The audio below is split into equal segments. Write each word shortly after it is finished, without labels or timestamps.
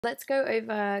Let's go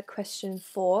over question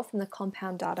 4 from the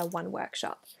Compound Data 1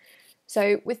 workshop.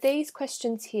 So with these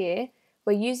questions here,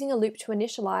 we're using a loop to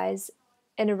initialize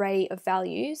an array of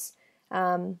values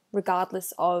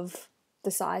regardless of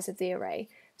the size of the array.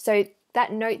 So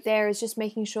that note there is just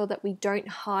making sure that we don't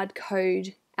hard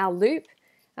code our loop,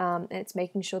 and it's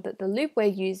making sure that the loop we're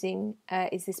using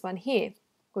is this one here,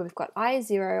 where we've got I is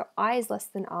 0, I is less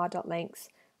than r.length,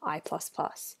 I plus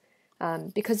plus.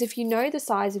 Because if you know the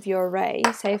size of your array,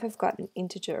 say if I've got an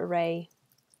integer array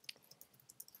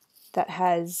that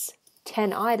has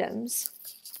 10 items,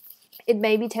 it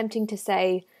may be tempting to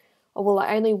say, oh, well,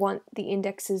 I only want the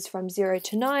indexes from 0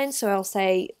 to 9, so I'll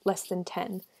say less than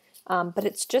 10. But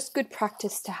it's just good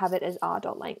practice to have it as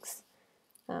r.length.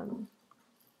 So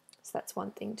that's one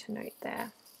thing to note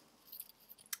there.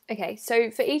 Okay,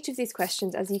 so for each of these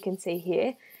questions, as you can see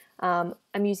here,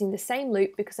 I'm using the same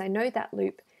loop because I know that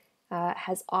loop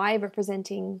has I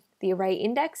representing the array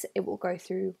index. It will go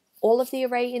through all of the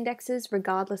array indexes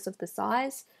regardless of the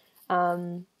size.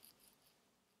 And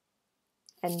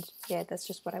yeah, that's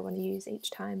just what I want to use each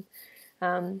time.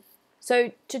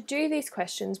 So to do these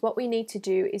questions, what we need to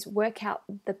do is work out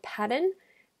the pattern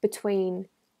between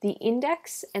the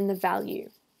index and the value,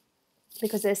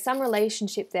 because there's some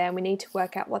relationship there and we need to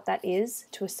work out what that is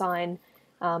to assign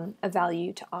a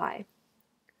value to I.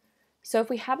 So if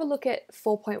we have a look at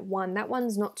 4.1, that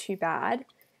one's not too bad.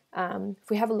 If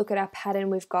we have a look at our pattern,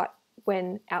 we've got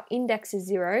when our index is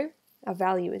 0, our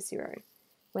value is 0.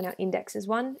 When our index is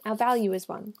 1, our value is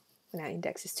 1. When our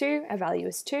index is 2, our value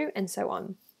is 2, and so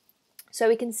on. So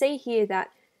we can see here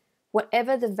that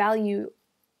whatever our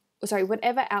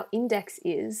index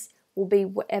is, will be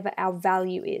whatever our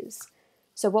value is.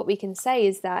 So what we can say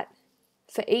is that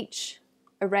for each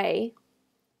array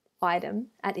item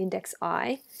at index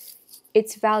I,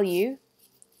 its value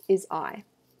is I.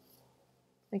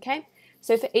 Okay,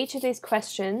 so for each of these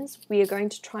questions, we are going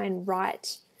to try and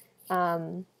write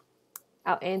our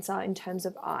answer in terms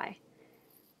of I.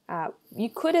 You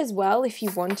could as well, if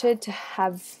you wanted, to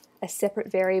have a separate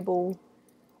variable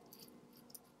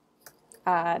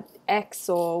x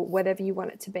or whatever you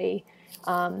want it to be,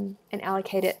 and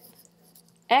allocate it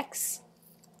x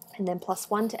and then plus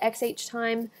 1 to x each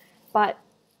time. But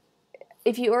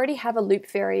if you already have a loop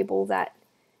variable that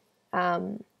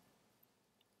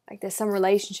like there's some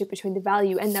relationship between the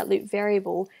value and that loop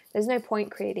variable, there's no point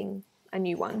creating a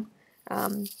new one.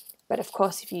 But of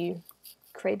course, if you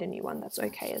create a new one, that's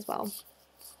okay as well.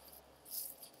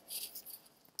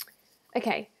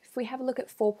 Okay, if we have a look at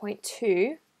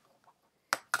 4.2,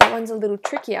 that one's a little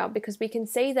trickier because we can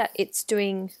see that it's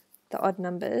doing the odd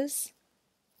numbers.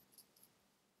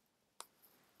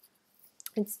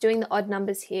 It's doing the odd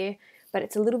numbers here, but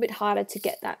it's a little bit harder to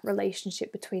get that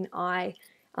relationship between I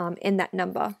and that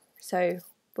number. So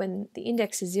when the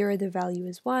index is 0, the value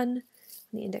is 1.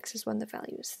 When the index is 1, the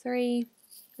value is 3,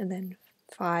 and then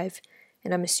 5,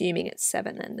 and I'm assuming it's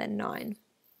 7 and then 9.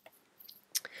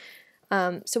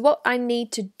 So what I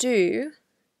need to do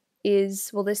is,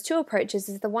 well, there's two approaches.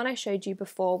 There's the one I showed you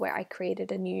before where I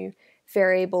created a new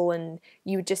variable and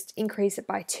you would just increase it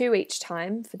by 2 each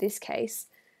time for this case.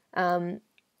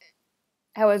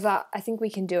 However, I think we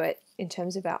can do it in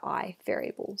terms of our I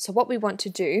variable. So what we want to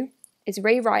do is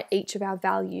rewrite each of our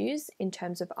values in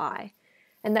terms of I.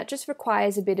 And that just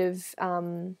requires a bit of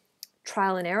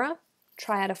trial and error.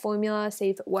 Try out a formula,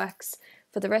 see if it works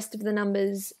for the rest of the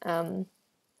numbers,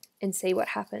 and see what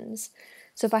happens.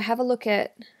 So if I have a look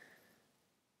at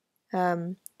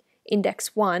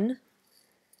index 1,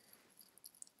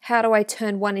 how do I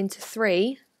turn 1 into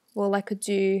 3? Well, I could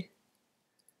do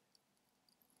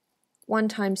 1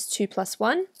 times 2 plus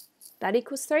 1, that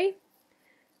equals 3.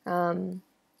 So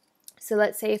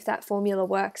let's see if that formula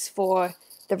works for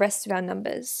the rest of our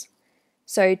numbers.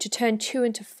 So to turn 2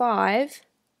 into 5,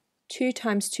 2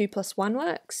 times 2 plus 1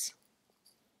 works.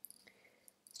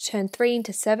 To turn 3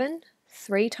 into 7,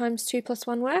 3 times 2 plus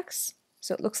 1 works.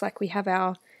 So it looks like we have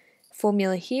our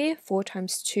formula here. 4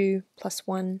 times 2 plus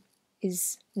 1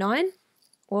 is 9.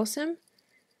 Awesome.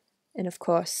 And of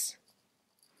course,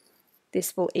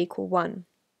 this will equal 1.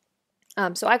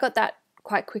 So I got that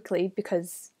quite quickly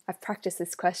because I've practiced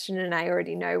this question and I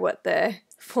already know what the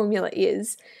formula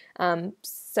is.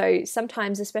 So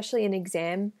sometimes, especially in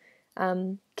exam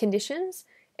conditions,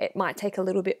 it might take a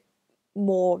little bit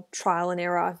more trial and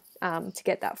error to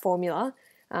get that formula.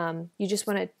 You just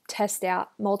want to test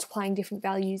out multiplying different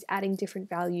values, adding different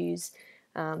values,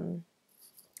 and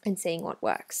seeing what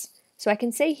works. So I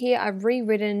can see here I've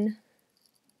rewritten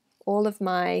all of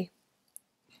my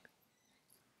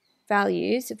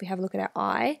values. If we have a look at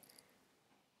our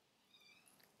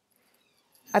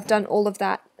I've done all of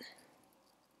that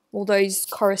Well, those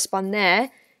correspond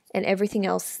there, and everything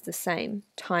else is the same,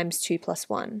 times 2 plus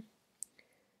 1.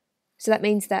 So that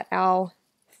means that our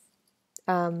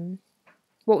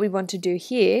what we want to do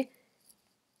here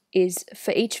is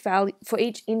for each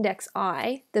index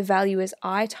I, the value is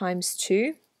I times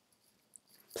 2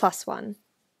 plus 1.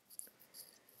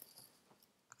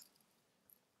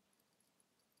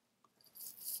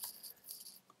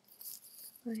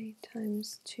 I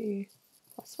times 2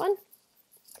 plus 1.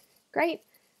 Great.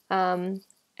 And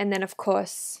then, of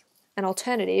course, an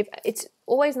alternative. It's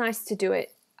always nice to do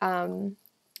it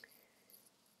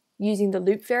using the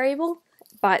loop variable,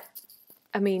 but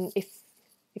I mean,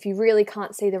 if you really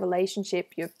can't see the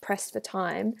relationship, you're pressed for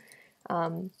time,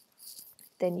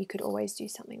 then you could always do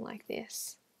something like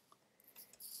this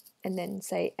and then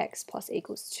say x plus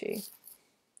equals 2.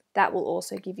 That will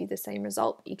also give you the same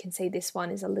result. You can see this one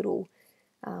is a little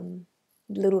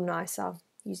nicer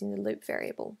using the loop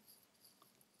variable.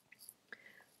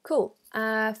 Cool.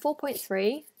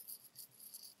 4.3.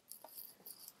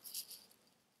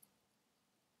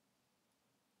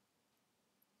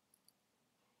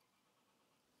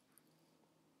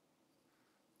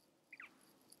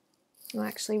 Well,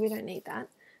 actually, we don't need that.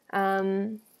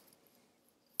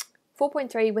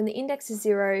 4.3, when the index is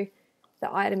 0,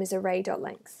 the item is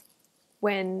array.length.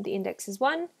 When the index is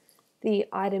 1, the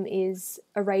item is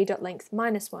array.length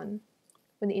minus 1.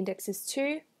 When the index is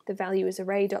 2, the value is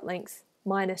array.length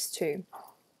minus 2.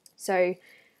 So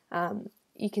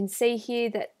you can see here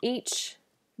that each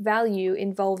value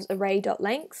involves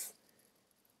array.length,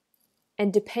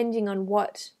 and depending on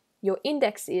what your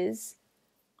index is,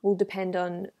 will depend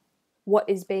on what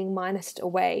is being minused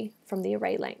away from the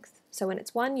array length. So when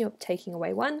it's 1, you're taking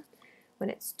away 1. When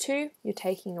it's 2, you're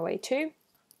taking away 2.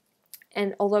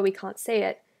 And although we can't see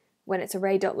it, when it's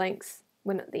array.length,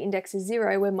 when the index is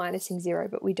 0, we're minusing 0,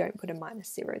 but we don't put a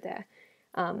minus 0 there.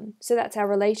 So that's our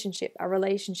relationship. Our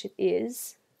relationship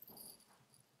is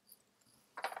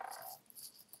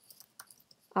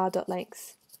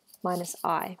r.length minus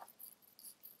I.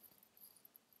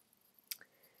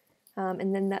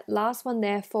 And then that last one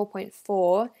there,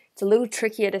 4.4, it's a little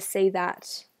trickier to see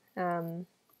that,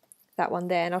 that one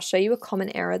there, and I'll show you a common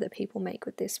error that people make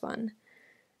with this one.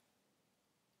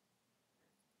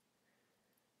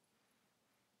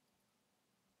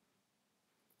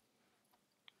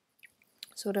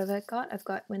 So what have I got? I've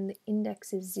got when the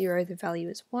index is 0, the value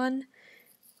is 1. When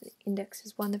the index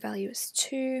is 1, the value is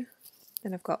 2.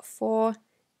 Then I've got 4,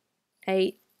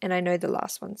 8, and I know the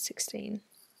last one's 16.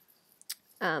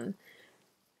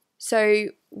 So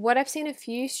what I've seen a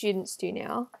few students do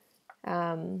now,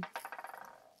 and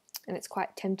it's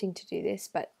quite tempting to do this,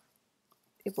 but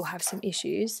it will have some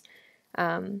issues.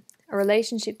 A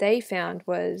relationship they found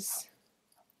was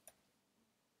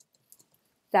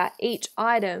that each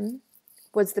item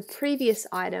was the previous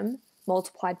item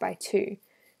multiplied by 2.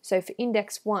 So for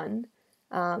index 1,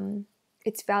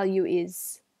 its value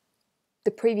is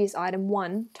the previous item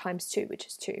 1 times 2, which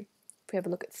is 2. If we have a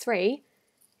look at 3,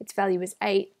 its value is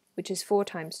 8, which is 4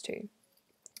 times 2.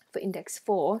 For index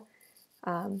 4,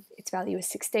 its value is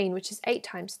 16, which is 8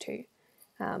 times 2.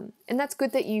 And that's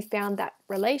good that you found that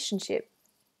relationship.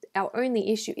 Our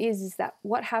only issue is that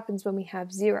what happens when we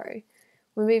have 0?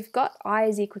 When we've got I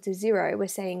is equal to 0, we're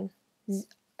saying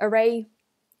array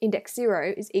index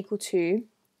 0 is equal to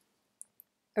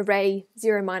array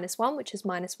 0 minus 1, which is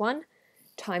minus 1,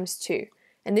 times 2.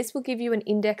 And this will give you an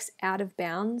index out of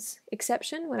bounds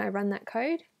exception when I run that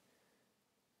code,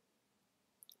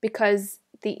 because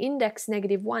the index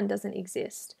 -1 doesn't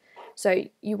exist. So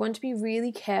you want to be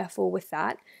really careful with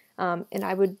that, and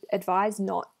I would advise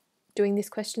not doing this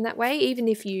question that way, even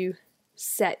if you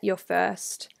set your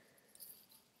first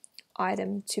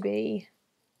item to be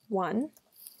 1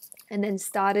 and then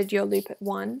started your loop at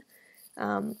 1.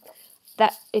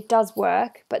 That it does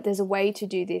work, but there's a way to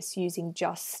do this using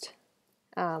just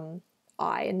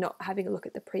I and not having a look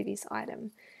at the previous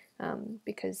item,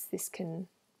 because this can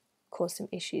cause some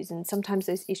issues, and sometimes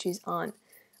those issues aren't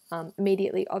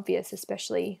immediately obvious,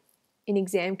 especially in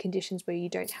exam conditions where you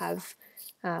don't have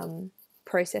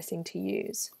processing to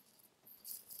use.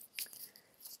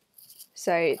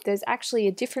 So there's actually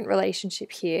a different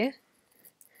relationship here,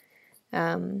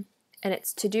 and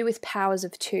it's to do with powers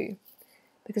of 2,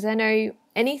 because I know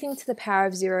anything to the power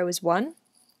of 0 is 1,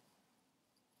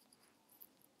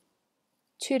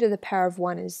 2 to the power of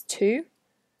 1 is 2,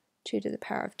 2 to the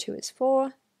power of 2 is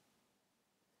 4,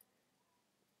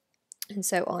 and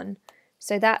so on.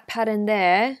 So that pattern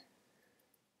there,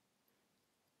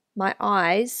 my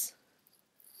i's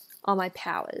are my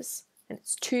powers, and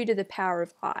it's 2 to the power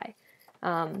of I.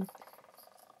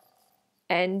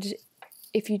 And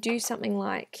if you do something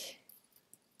like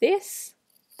this,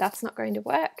 that's not going to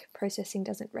work. Processing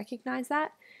doesn't recognize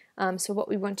that. So what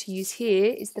we want to use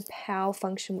here is the POW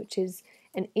function, which is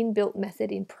an inbuilt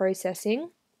method in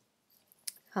processing,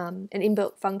 an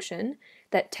inbuilt function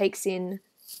that takes in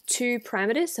two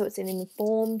parameters. So it's an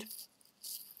informed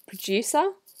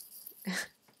producer.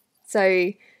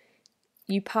 So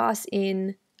you pass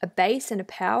in a base and a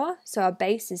power. So our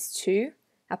base is 2,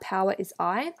 our power is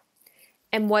I,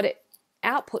 and what it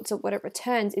outputs, or what it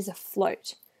returns, is a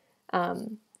float.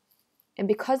 And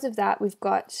because of that,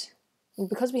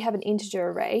 because we have an integer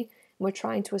array and we're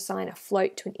trying to assign a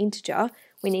float to an integer,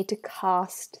 we need to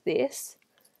cast this,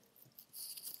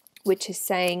 which is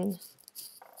saying,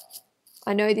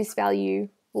 I know this value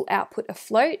will output a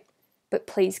float, but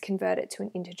please convert it to an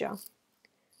integer.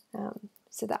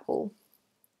 So that will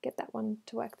get that one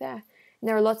to work there. And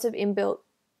there are lots of inbuilt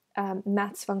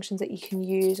maths functions that you can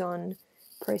use on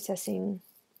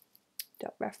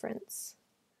processing.reference.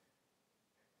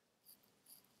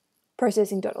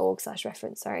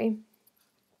 processing.org/reference, sorry.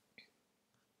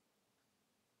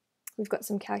 We've got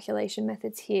some calculation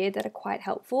methods here that are quite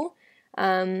helpful.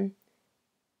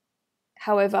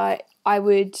 However, I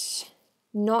would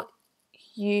not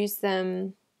use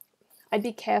them, I'd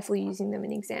be careful using them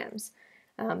in exams,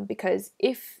 because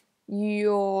if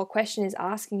your question is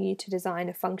asking you to design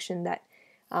a function that,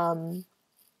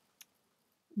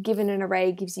 given an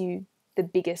array, gives you the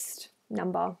biggest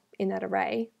number in that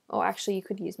array, or actually you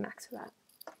could use max for that.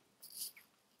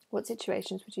 What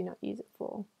situations would you not use it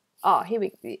for? Oh, here we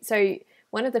go. So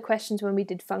one of the questions when we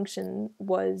did function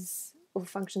was, or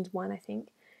functions 1, I think,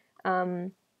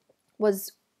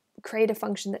 was create a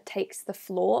function that takes the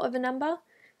floor of a number.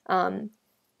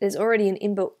 There's already an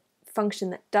inbuilt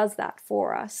function that does that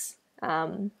for us.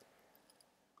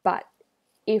 But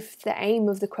if the aim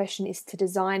of the question is to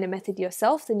design a method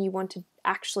yourself, then you want to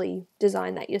actually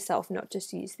design that yourself, not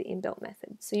just use the inbuilt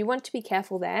method. So you want to be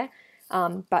careful there,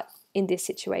 but in this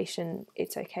situation,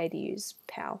 it's okay to use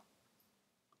POW.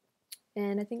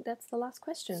 And I think that's the last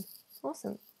question.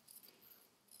 Awesome.